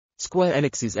Square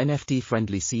Enix's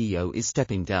NFT-friendly CEO is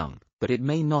stepping down, but it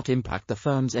may not impact the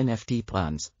firm's NFT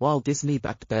plans. While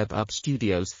Disney-backed Baobab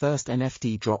Studios' first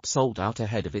NFT drop sold out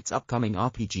ahead of its upcoming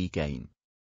RPG game.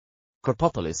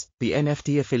 Krapopolis, the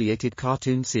NFT-affiliated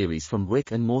cartoon series from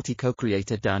Rick and Morty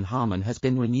co-creator Dan Harmon, has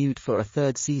been renewed for a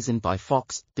third season by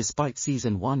Fox, despite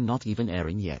season 1 not even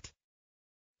airing yet.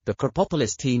 The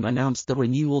Krapopolis team announced the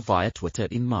renewal via Twitter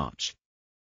in March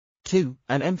 2,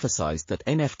 and emphasized that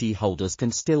NFT holders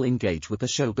can still engage with the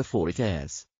show before it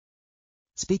airs.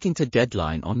 Speaking to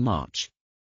Deadline on March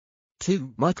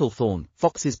 2, Michael Thorne,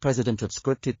 Fox's president of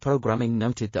scripted programming,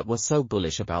 noted that we're so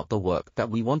bullish about the work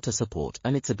that we want to support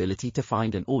and its ability to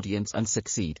find an audience and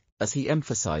succeed, as he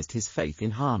emphasized his faith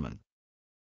in Harmon.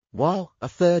 While a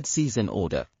third season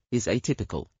order is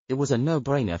atypical, it was a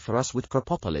no-brainer for us with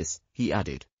Krapopolis, he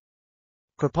added.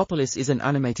 Krapopolis is an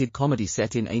animated comedy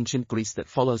set in ancient Greece that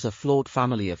follows a flawed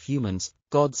family of humans,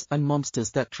 gods and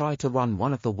monsters that try to run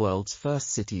one of the world's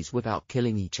first cities without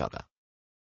killing each other.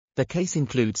 The case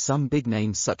includes some big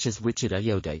names such as Richard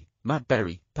Ayoade, Matt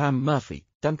Berry, Pam Murphy,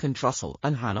 Duncan Trussell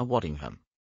and Hannah Waddingham.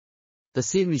 The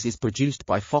series is produced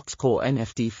by Fox core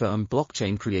NFT firm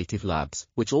Blockchain Creative Labs,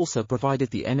 which also provided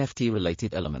the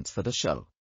NFT-related elements for the show.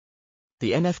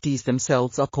 The NFTs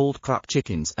themselves are called Crap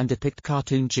Chickens and depict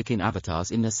cartoon chicken avatars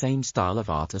in the same style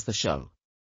of art as the show.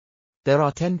 There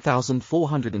are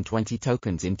 10,420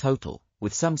 tokens in total,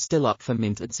 with some still up for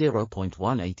mint at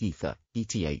 0.18 Ether,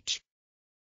 ETH.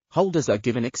 Holders are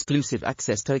given exclusive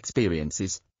access to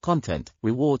experiences, content,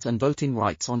 rewards and voting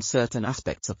rights on certain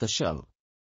aspects of the show.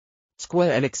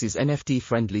 Square Enix's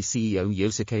NFT-friendly CEO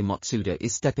Yosuke Matsuda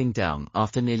is stepping down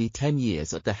after nearly 10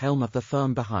 years at the helm of the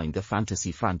firm behind the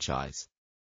fantasy franchise.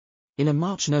 In a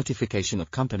March notification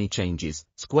of company changes,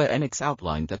 Square Enix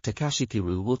outlined that Takashi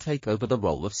Kiryu will take over the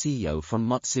role of CEO from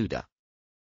Matsuda.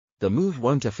 The move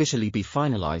won't officially be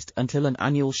finalized until an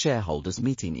annual shareholders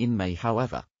meeting in May,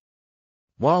 however.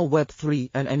 While Web3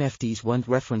 and NFTs weren't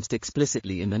referenced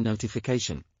explicitly in the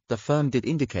notification, the firm did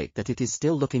indicate that it is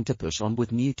still looking to push on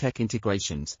with new tech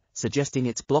integrations, suggesting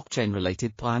its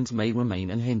blockchain-related plans may remain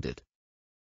unhindered.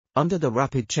 Under the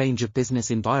rapid change of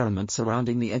business environment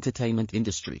surrounding the entertainment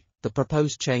industry, the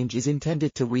proposed change is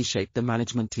intended to reshape the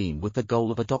management team with the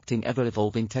goal of adopting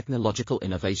ever-evolving technological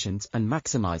innovations and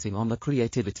maximizing on the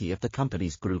creativity of the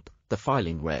company's group, the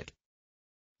filing read.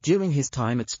 During his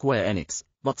time at Square Enix,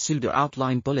 Matsuda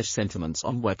outlined bullish sentiments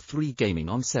on Web3 gaming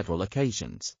on several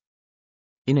occasions.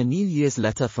 In a New Year's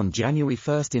letter from January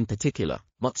 1 in particular,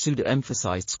 Matsuda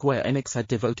emphasized Square Enix had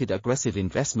devoted aggressive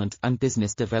investment and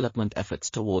business development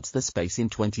efforts towards the space in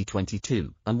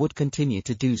 2022, and would continue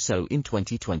to do so in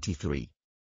 2023.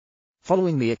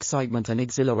 Following the excitement and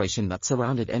exhilaration that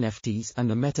surrounded NFTs and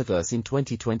the metaverse in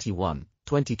 2021,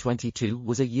 2022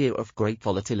 was a year of great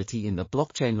volatility in the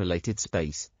blockchain-related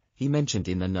space, he mentioned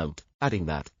in the note, adding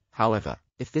that, however,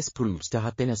 if this proves to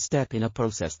have been a step in a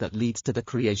process that leads to the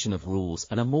creation of rules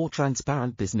and a more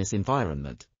transparent business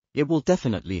environment, it will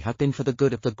definitely have been for the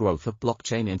good of the growth of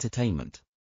blockchain entertainment.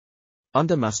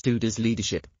 Under Matsuda's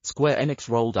leadership, Square Enix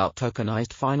rolled out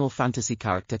tokenized Final Fantasy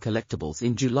character collectibles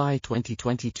in July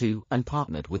 2022 and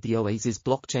partnered with the Oasis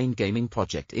blockchain gaming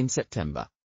project in September.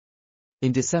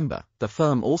 In December, the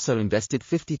firm also invested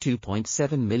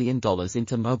 $52.7 million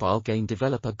into mobile game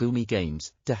developer Gumi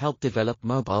Games to help develop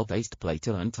mobile-based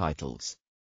play-to-earn titles.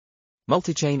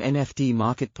 Multi-chain NFT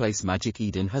marketplace Magic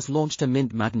Eden has launched a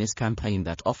Mint Madness campaign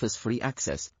that offers free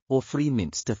access, or free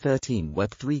mints, to 13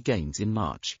 Web3 games in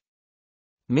March.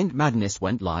 Mint Madness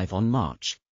went live on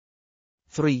March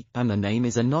 3, and the name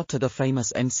is a nod to the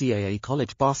famous NCAA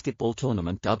college basketball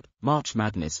tournament dubbed March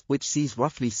Madness, which sees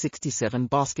roughly 67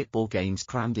 basketball games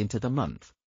crammed into the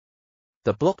month.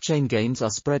 The blockchain games are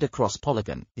spread across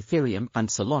Polygon, Ethereum and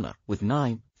Solana, with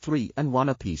 9, 3 and 1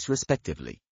 apiece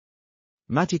respectively.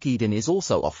 Magic Eden is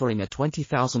also offering a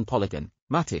 20,000 Polygon,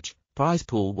 Matic, prize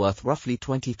pool worth roughly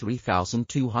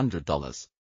 $23,200.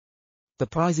 The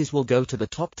prizes will go to the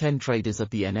top 10 traders of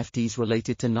the NFTs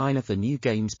related to 9 of the new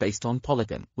games based on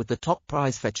Polygon, with the top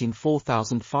prize fetching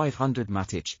 4,500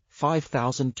 Matic,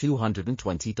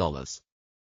 $5,220.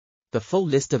 The full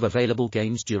list of available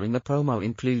games during the promo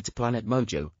includes Planet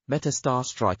Mojo, Metastar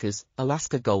Strikers,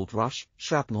 Alaska Gold Rush,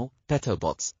 Shrapnel,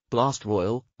 Petobots, Blast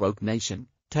Royale, Rogue Nation,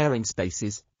 Tearing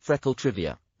Spaces, Freckle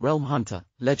Trivia, Realm Hunter,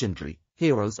 Legendary,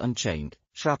 Heroes Unchained,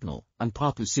 Shrapnel, and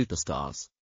Papu Superstars.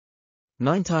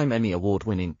 9-time Emmy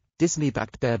Award-winning,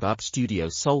 Disney-backed Baobab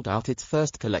Studios sold out its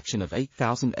first collection of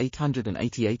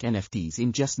 8,888 NFTs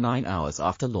in just 9 hours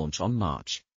after launch on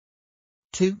March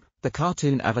 2. The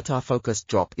cartoon avatar-focused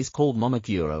drop is called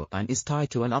Momoguro and is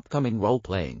tied to an upcoming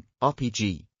role-playing,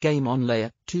 RPG, game on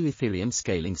Layer 2 Ethereum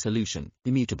scaling solution,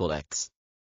 Immutable X.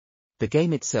 The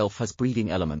game itself has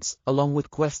breeding elements, along with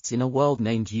quests in a world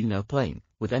named Plane,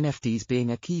 with NFTs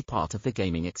being a key part of the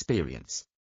gaming experience.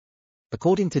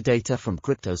 According to data from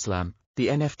CryptoSlam, the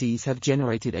NFTs have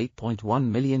generated $8.1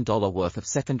 million worth of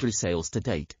secondary sales to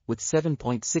date, with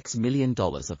 $7.6 million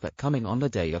of that coming on the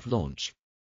day of launch.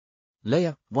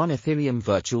 Layer 1 Ethereum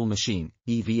Virtual Machine,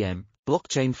 EVM,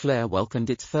 blockchain Flare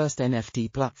welcomed its first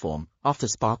NFT platform, after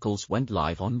Sparkles went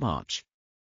live on March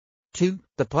 2.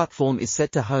 The platform is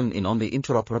set to hone in on the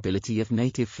interoperability of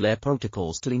native Flare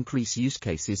protocols to increase use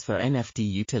cases for NFT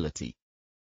utility.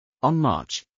 On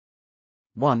March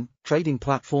 1, trading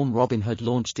platform Robinhood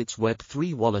launched its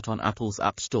Web3 wallet on Apple's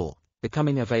App Store,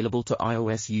 becoming available to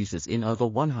iOS users in over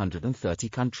 130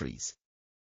 countries.